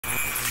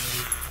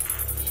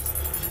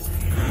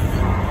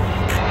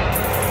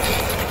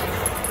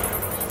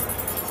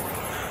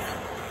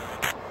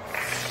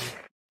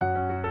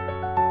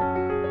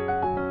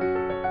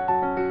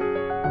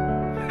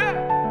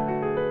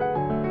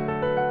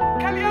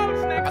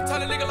I tell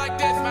a nigga like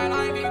this, man,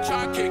 I ain't even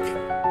trying to kick it.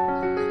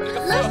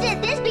 Listen,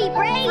 this be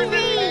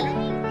crazy.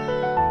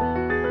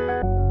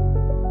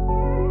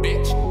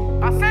 Bitch.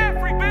 I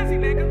said free busy,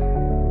 nigga.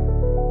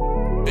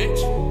 Bitch.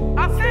 I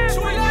said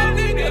Chewy free Lo,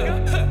 busy,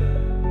 nigga.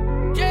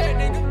 nigga. Yeah,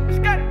 nigga. Let's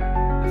get it.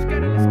 Let's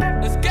get it. Let's get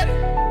it. Let's get it.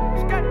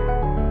 Let's get it.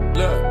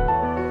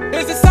 Look.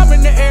 Is it something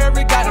in the air?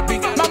 It gotta be.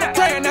 Mama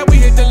praying that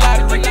we hit the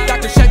lottery.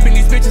 Doctor shaping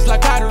these bitches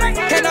like pottery.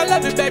 And I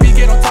love it, baby,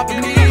 get on top of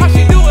me. How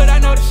she do it, I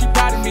know that she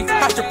proud of me.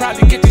 I should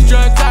probably get these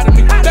drugs out of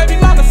me. Baby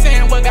mama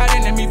saying what got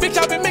into me. Bitch,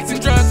 I've been mixing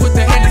drugs with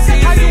the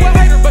Hennessy. How you a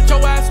hater, but your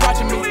ass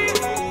watching me?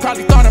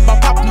 Probably thought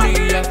about popping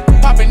me, yeah.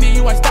 Popping me,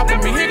 you ain't stopping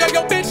me. Here go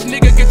your bitch,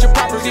 nigga, get your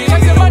property.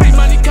 Chasing money,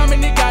 money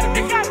coming, it gotta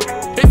be.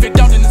 If it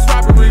don't, then it's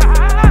robbery.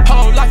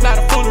 Whole life out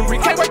of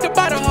foolery. Can't wait to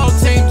buy the whole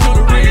team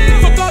jewelry.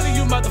 Fuck all of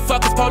you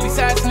motherfuckers, police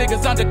ass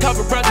niggas,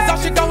 undercover brothers. I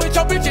should go hit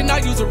your bitch and I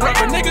use a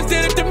rubber. Niggas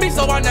did it to me,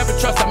 so I never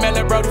trust a man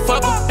that bro to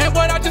fuck em. And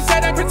what I just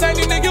said ain't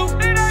pertaining to you.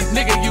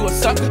 Nigga, you a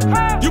sucker.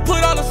 You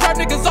put all those rap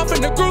niggas off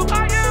in the group.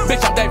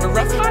 Bitch, I'm David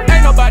Ruffin.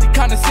 Ain't nobody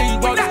kinda see you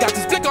roll this. Got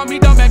this blick on me,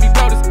 don't make me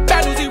blow this.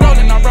 Bad Uzi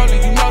rolling, I'm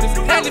rolling, you know this.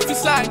 And if you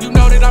slide, you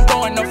know that I'm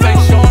going no face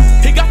showing.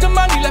 He got the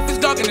money, left his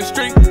dog in the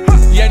street.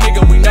 Yeah,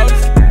 nigga, we know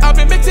this. I've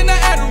been mixing the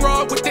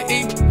Adderall with the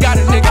E. Got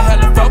a nigga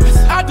hella focused.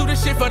 I do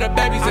this shit for the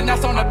babies, and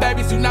that's on the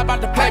babies. You not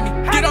about to play me.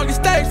 Get on your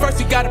stage first,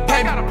 you gotta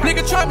pay me.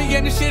 Nigga, try me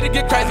and this shit'll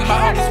get crazy. My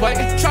heart is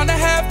waiting. Tryna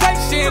have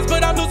patience,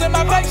 but I'm losing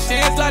my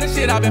patience. Lot of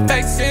shit I've been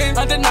facing.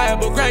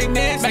 Undeniable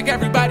greatness, make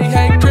everybody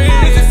hate Chris.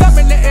 Is it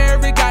something in the air?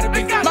 It gotta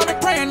be. Mama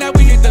praying that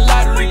we hit the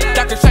lottery.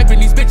 Doctor shaping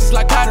these bitches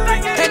like pottery.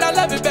 And I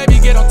love it, baby,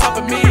 get on top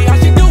of me. How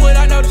she do it,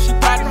 I know that she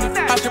proud of me.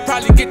 I should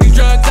probably get these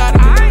drugs out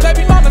of me.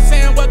 Baby mama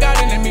saying what got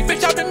into me.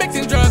 Bitch, I've been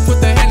mixing drugs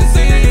with the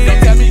Hennessy. Don't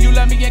tell me you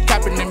love me and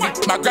capping to me.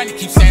 My granny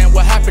keeps saying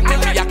what happened to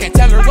me. I can't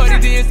tell her what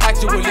it is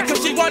actually,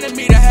 cause she wanted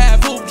me to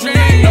have hoop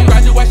dreams. No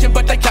graduation,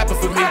 but they clapping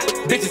for me.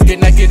 Bitches get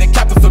naked and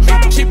clapping for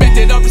me. She bent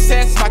it over,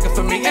 said smacking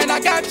for me. And I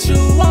got you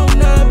on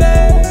the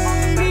bed.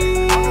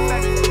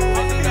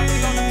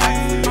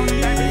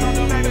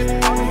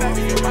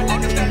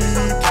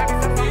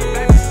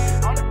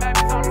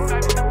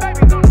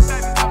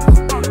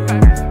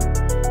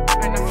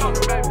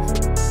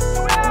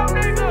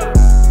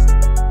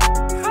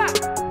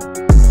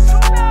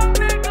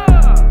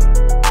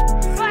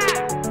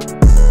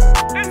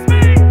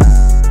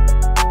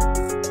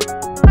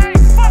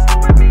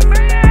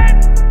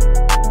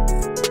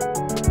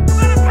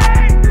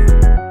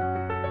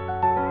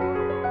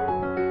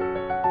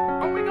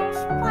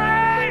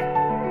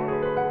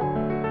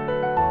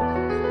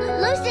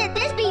 Listen,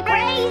 this be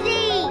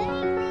crazy.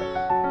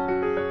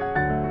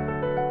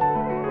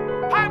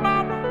 Hi,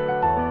 mama.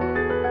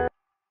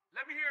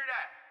 Let me hear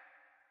that.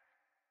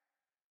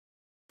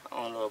 I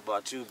don't know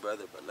about you,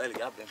 brother, but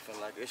lately I've been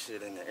feeling like this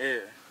shit in the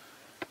air.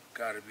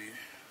 Gotta be.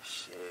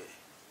 Shit.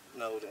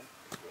 Know that.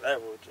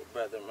 Whatever with your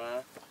brother,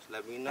 man. Just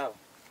let me know.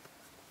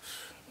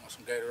 Want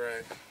some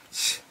Gatorade?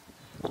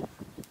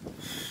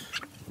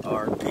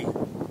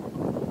 RP.